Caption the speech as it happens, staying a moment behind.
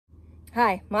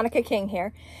Hi, Monica King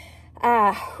here.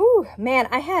 Man,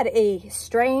 I had a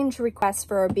strange request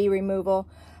for a bee removal,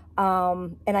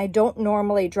 and I don't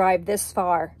normally drive this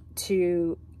far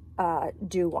to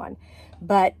do one,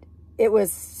 but it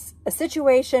was a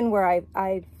situation where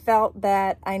I felt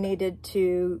that I needed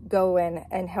to go in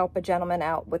and help a gentleman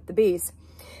out with the bees.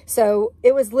 So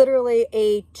it was literally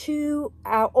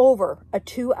over a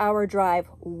 2-hour drive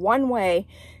one way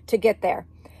to get there.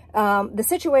 The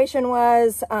situation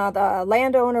was the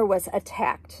landowner was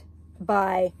attacked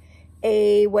by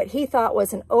what he thought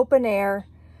was an open air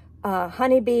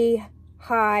honeybee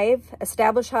hive,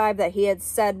 established hive that he had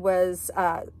said was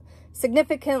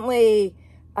significantly,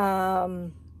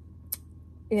 something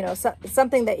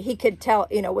that he could tell,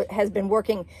 has been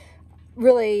working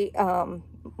really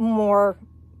more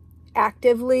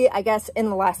actively, I guess, in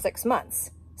the last 6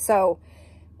 months. So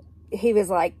he was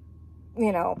like,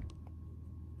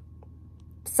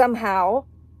 somehow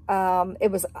it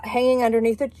was hanging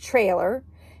underneath a trailer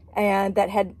and that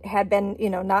had been,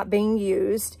 not being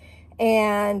used,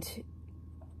 and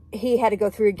he had to go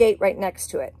through a gate right next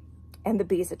to it, and the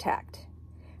bees attacked.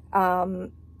 Over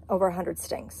 100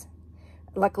 stings.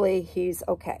 Luckily, he's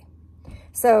okay.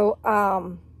 So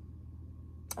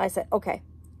I said, okay,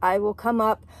 I will come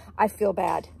up. I feel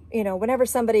bad. Whenever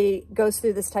somebody goes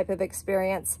through this type of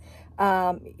experience,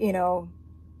 I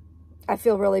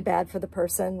feel really bad for the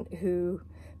person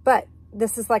but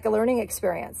this is like a learning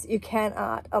experience. You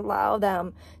cannot allow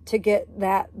them to get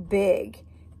that big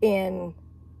in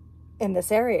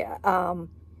this area.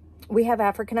 We have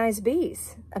Africanized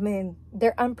bees. I mean,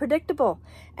 they're unpredictable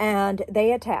and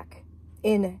they attack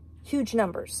in huge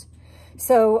numbers.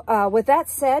 So with that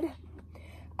said,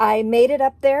 I made it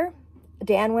up there.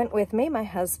 Dan went with me, my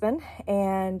husband,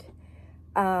 and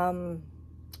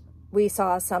we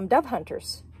saw some dove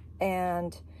hunters,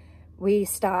 and we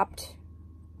stopped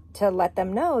to let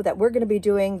them know that we're going to be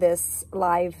doing this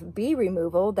live bee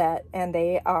removal and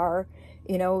they are,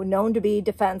 known to be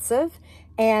defensive.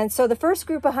 And so the first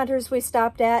group of hunters we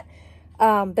stopped at,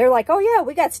 they're like, oh yeah,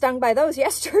 we got stung by those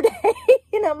yesterday.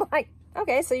 I'm like,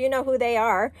 okay, so you know who they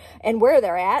are and where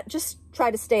they're at. Just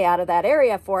try to stay out of that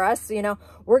area for us.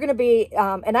 We're going to be,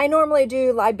 and I normally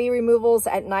do live bee removals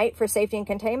at night for safety and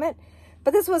containment,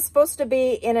 but this was supposed to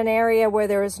be in an area where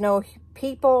there was no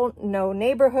people, no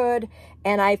neighborhood,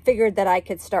 and I figured that I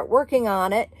could start working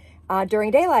on it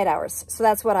during daylight hours. So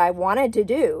that's what I wanted to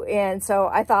do. And so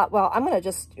I thought, well, I'm going to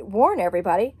just warn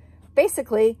everybody,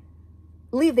 basically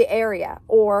leave the area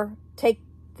or take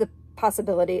the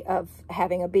possibility of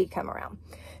having a bee come around.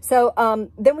 So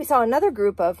then we saw another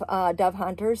group of dove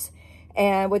hunters,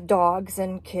 and with dogs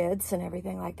and kids and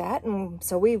everything like that. And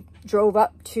so we drove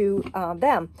up to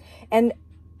them. And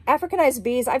Africanized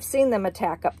bees, I've seen them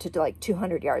attack up to like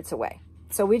 200 yards away.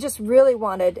 So we just really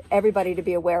wanted everybody to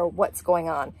be aware of what's going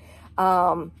on,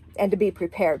 and to be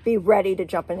prepared, be ready to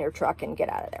jump in your truck and get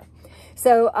out of there.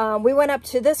 So we went up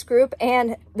to this group,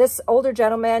 and this older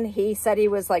gentleman, he said he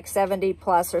was like 70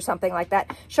 plus or something like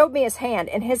that, showed me his hand,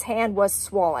 and his hand was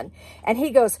swollen. And he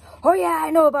goes, oh yeah, I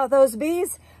know about those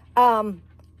bees.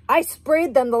 I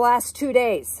sprayed them the last 2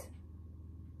 days.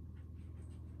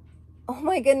 Oh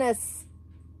my goodness.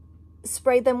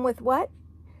 Sprayed them with what?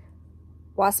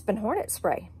 Wasp and Hornet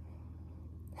spray.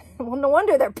 Well, no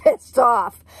wonder they're pissed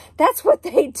off. That's what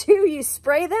they do. You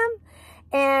spray them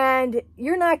and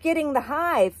you're not getting the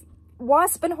hive.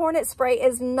 Wasp and Hornet spray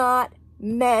is not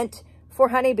meant for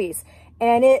honeybees,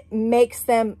 and it makes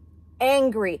them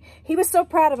angry. He was so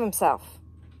proud of himself.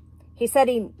 He said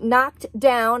he knocked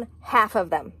down half of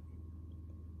them.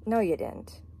 No, you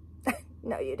didn't.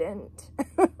 No, you didn't.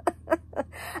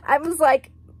 I was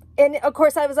like, and of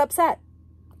course I was upset.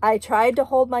 I tried to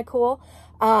hold my cool.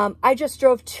 I just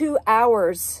drove 2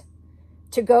 hours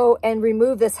to go and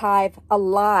remove this hive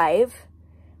alive,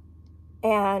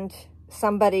 and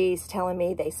somebody's telling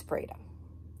me they sprayed them.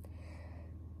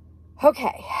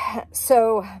 Okay,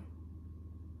 so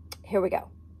here we go.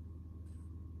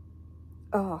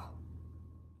 Oh.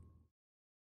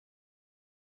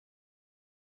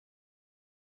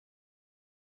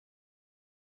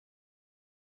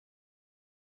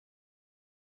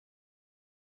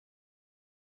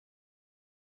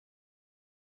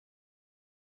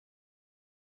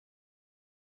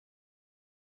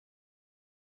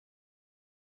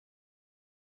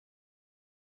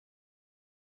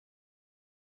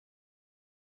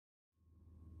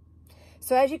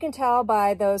 So as you can tell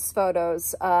by those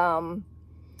photos, it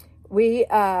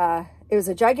was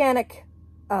a gigantic,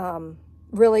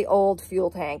 really old fuel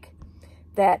tank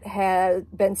that had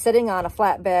been sitting on a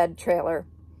flatbed trailer.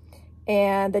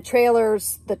 And the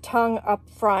trailer's, the tongue up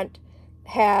front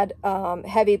had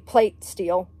heavy plate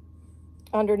steel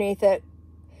underneath it,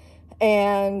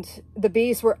 and the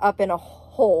bees were up in a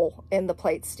hole in the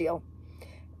plate steel.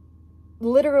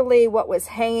 Literally what was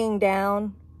hanging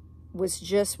down was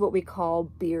just what we call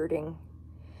bearding.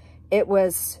 It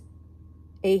was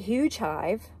a huge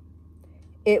hive.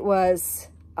 It was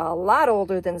a lot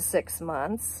older than 6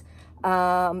 months.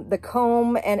 The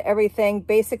comb and everything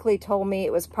basically told me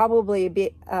it was probably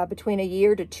between a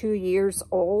year to 2 years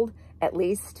old, at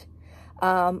least.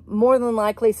 More than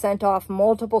likely sent off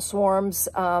multiple swarms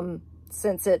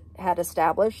since it had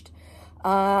established.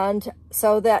 And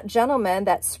so that gentleman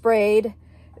that sprayed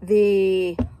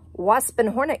the Wasp and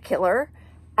Hornet killer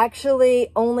actually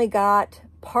only got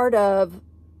part of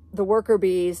the worker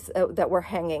bees that were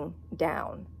hanging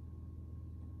down.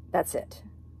 That's it.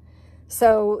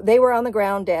 So they were on the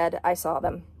ground dead. I saw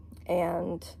them.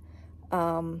 And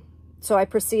so I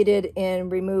proceeded in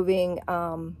removing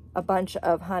a bunch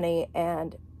of honey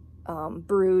and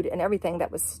brood and everything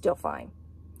that was still fine.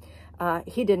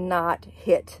 He did not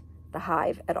hit the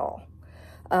hive at all.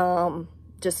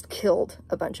 Just killed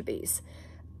a bunch of bees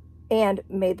and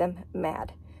made them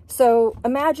mad. So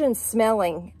imagine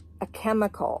smelling a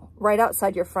chemical right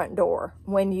outside your front door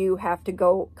when you have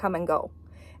to come and go.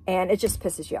 And it just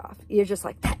pisses you off. You're just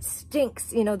like, that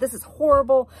stinks. You know, this is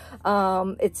horrible.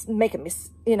 It's making me,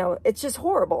 you know, it's just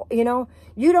horrible. You know,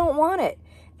 you don't want it.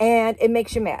 And it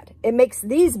makes you mad. It makes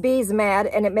these bees mad,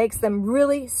 and it makes them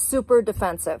really super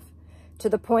defensive to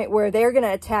the point where they're going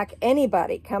to attack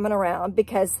anybody coming around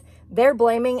because they're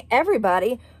blaming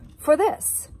everybody for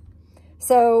this.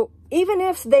 So even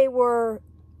if they were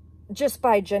just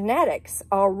by genetics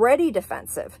already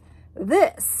defensive,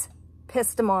 this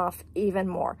pissed them off even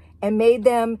more and made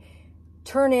them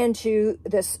turn into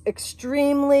this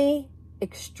extremely,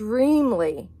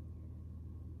 extremely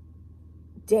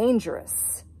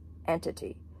dangerous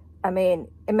entity. I mean,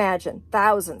 imagine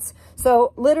thousands.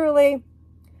 So literally,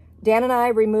 Dan and I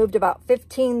removed about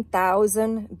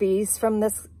 15,000 bees from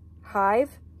this hive,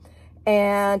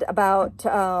 and about,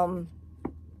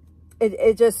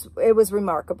 it was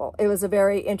remarkable. It was a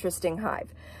very interesting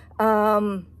hive.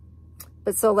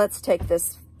 But so let's take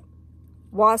this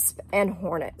Wasp and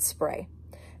Hornet spray.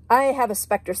 I have a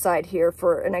Spectricide here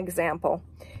for an example,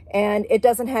 and it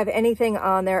doesn't have anything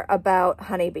on there about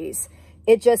honeybees.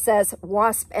 It just says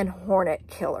Wasp and Hornet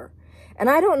killer. And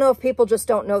I don't know if people just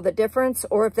don't know the difference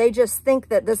or if they just think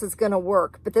that this is going to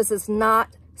work, but this is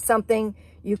not something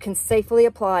you can safely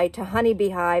apply to honeybee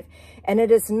hive, and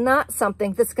it is not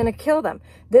something that's going to kill them.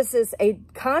 This is a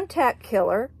contact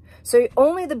killer, so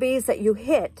only the bees that you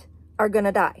hit are going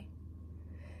to die.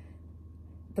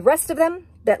 The rest of them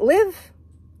that live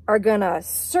are going to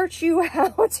search you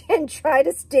out and try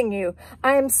to sting you.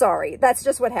 I am sorry. That's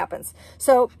just what happens.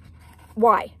 So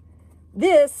why?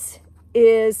 This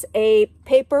is a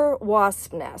paper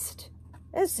wasp nest.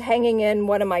 It's hanging in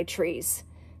one of my trees.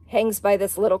 Hangs by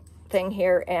this little thing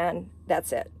here, and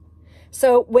that's it.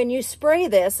 So when you spray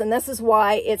this, and this is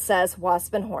why it says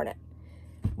Wasp and Hornet,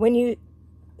 when you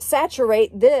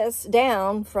saturate this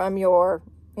down from your,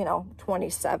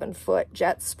 27-foot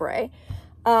jet spray,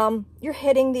 you're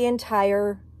hitting the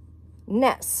entire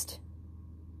nest.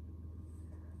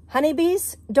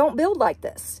 Honeybees don't build like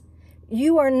this.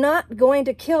 You are not going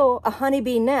to kill a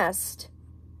honeybee nest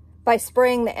by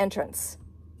spraying the entrance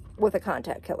with a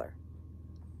contact killer.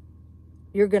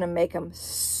 You're going to make them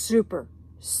super,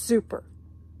 super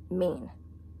mean.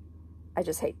 I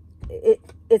just hate it.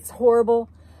 It's horrible.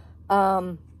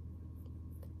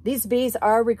 These bees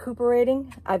are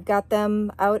recuperating. I've got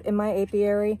them out in my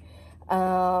apiary.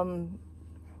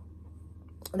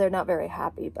 They're not very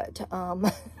happy, but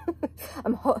I'm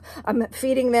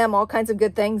feeding them all kinds of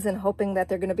good things and hoping that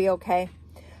they're going to be okay.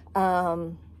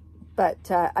 But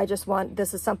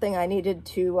this is something I needed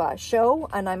to show,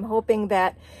 and I'm hoping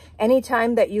that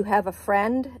anytime that you have a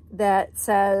friend that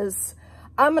says,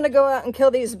 I'm going to go out and kill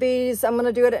these bees, I'm going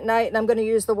to do it at night, and I'm going to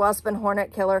use the Wasp and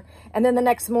Hornet killer, and then the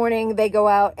next morning they go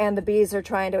out and the bees are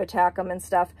trying to attack them and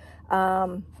stuff.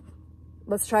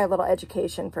 Let's try a little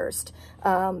education first.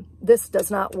 This does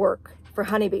not work for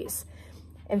honeybees.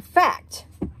 In fact,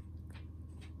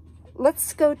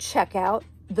 let's go check out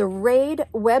the Raid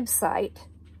website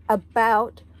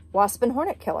about Wasp and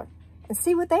Hornet killer and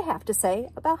see what they have to say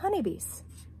about honeybees.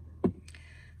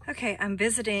 Okay, I'm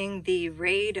visiting the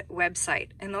Raid website,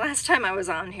 and the last time I was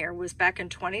on here was back in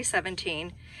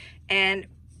 2017, and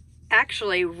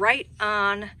actually right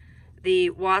on the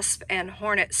Wasp and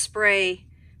Hornet spray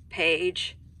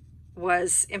page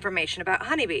was information about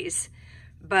honeybees.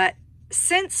 But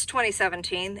since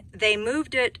 2017, they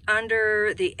moved it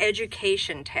under the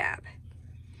education tab.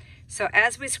 So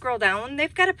as we scroll down,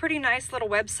 they've got a pretty nice little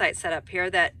website set up here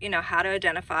that, you know, how to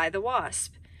identify the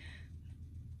wasp.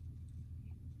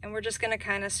 And we're just going to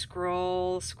kind of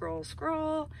scroll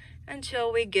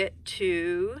until we get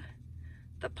to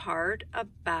the part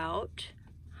about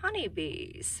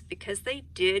honeybees, because they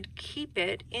did keep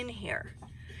it in here.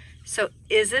 So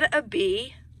is it a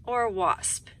bee or a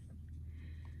wasp?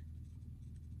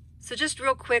 So just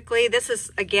real quickly, this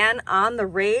is again on the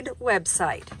RAID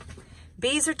website.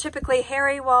 Bees are typically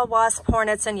hairy, while wasp,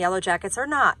 hornets, and yellow jackets are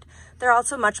not. They're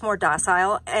also much more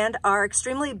docile and are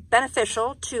extremely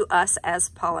beneficial to us as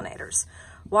pollinators.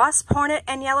 Wasp, hornet,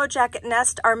 and yellow jacket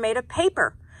nests are made of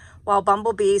paper, while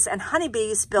bumblebees and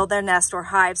honeybees build their nest or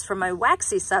hives from a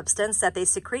waxy substance that they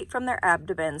secrete from their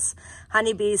abdomens.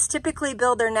 Honeybees typically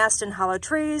build their nest in hollow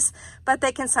trees, but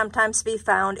they can sometimes be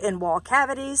found in wall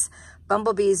cavities.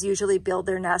 Bumblebees usually build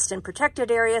their nest in protected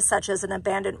areas such as an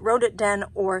abandoned rodent den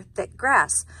or thick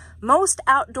grass. Most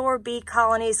outdoor bee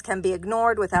colonies can be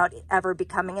ignored without ever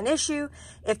becoming an issue.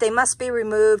 If they must be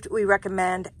removed, we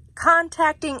recommend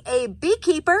contacting a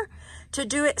beekeeper to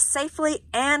do it safely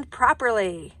and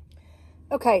properly.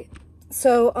 Okay,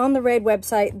 so on the RAID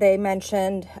website, they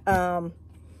mentioned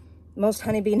most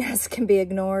honeybee nests can be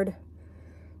ignored.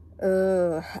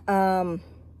 No.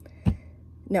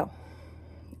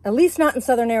 At least not in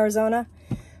southern Arizona.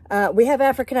 We have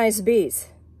Africanized bees.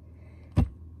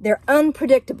 They're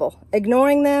unpredictable.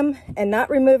 Ignoring them and not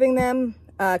removing them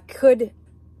could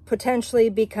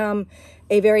potentially become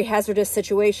a very hazardous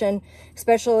situation,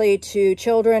 especially to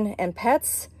children and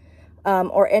pets,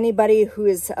 or anybody who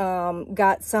has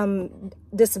got some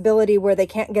disability where they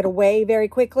can't get away very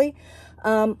quickly,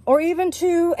 or even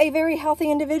to a very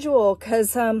healthy individual,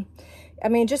 because, I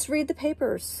mean, just read the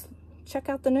papers. Check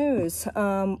out the news,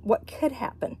 what could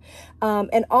happen.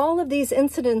 And all of these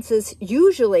incidences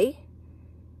usually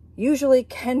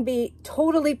can be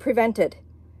totally prevented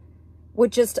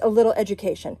with just a little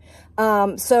education.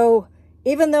 So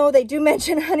even though they do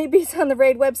mention honeybees on the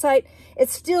RAID website,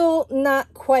 it's still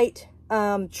not quite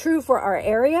true for our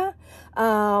area.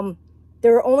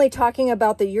 They're only talking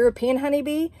about the European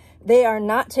honeybee. They are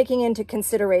not taking into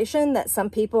consideration that some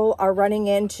people are running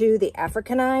into the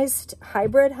Africanized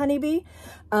hybrid honeybee,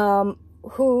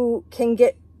 who can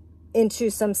get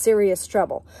into some serious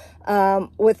trouble.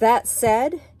 With that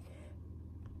said,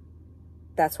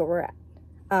 that's where we're at.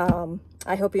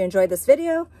 I hope you enjoyed this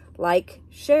video. Like,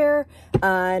 share,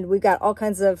 and we've got all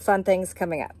kinds of fun things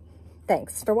coming up.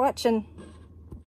 Thanks for watching.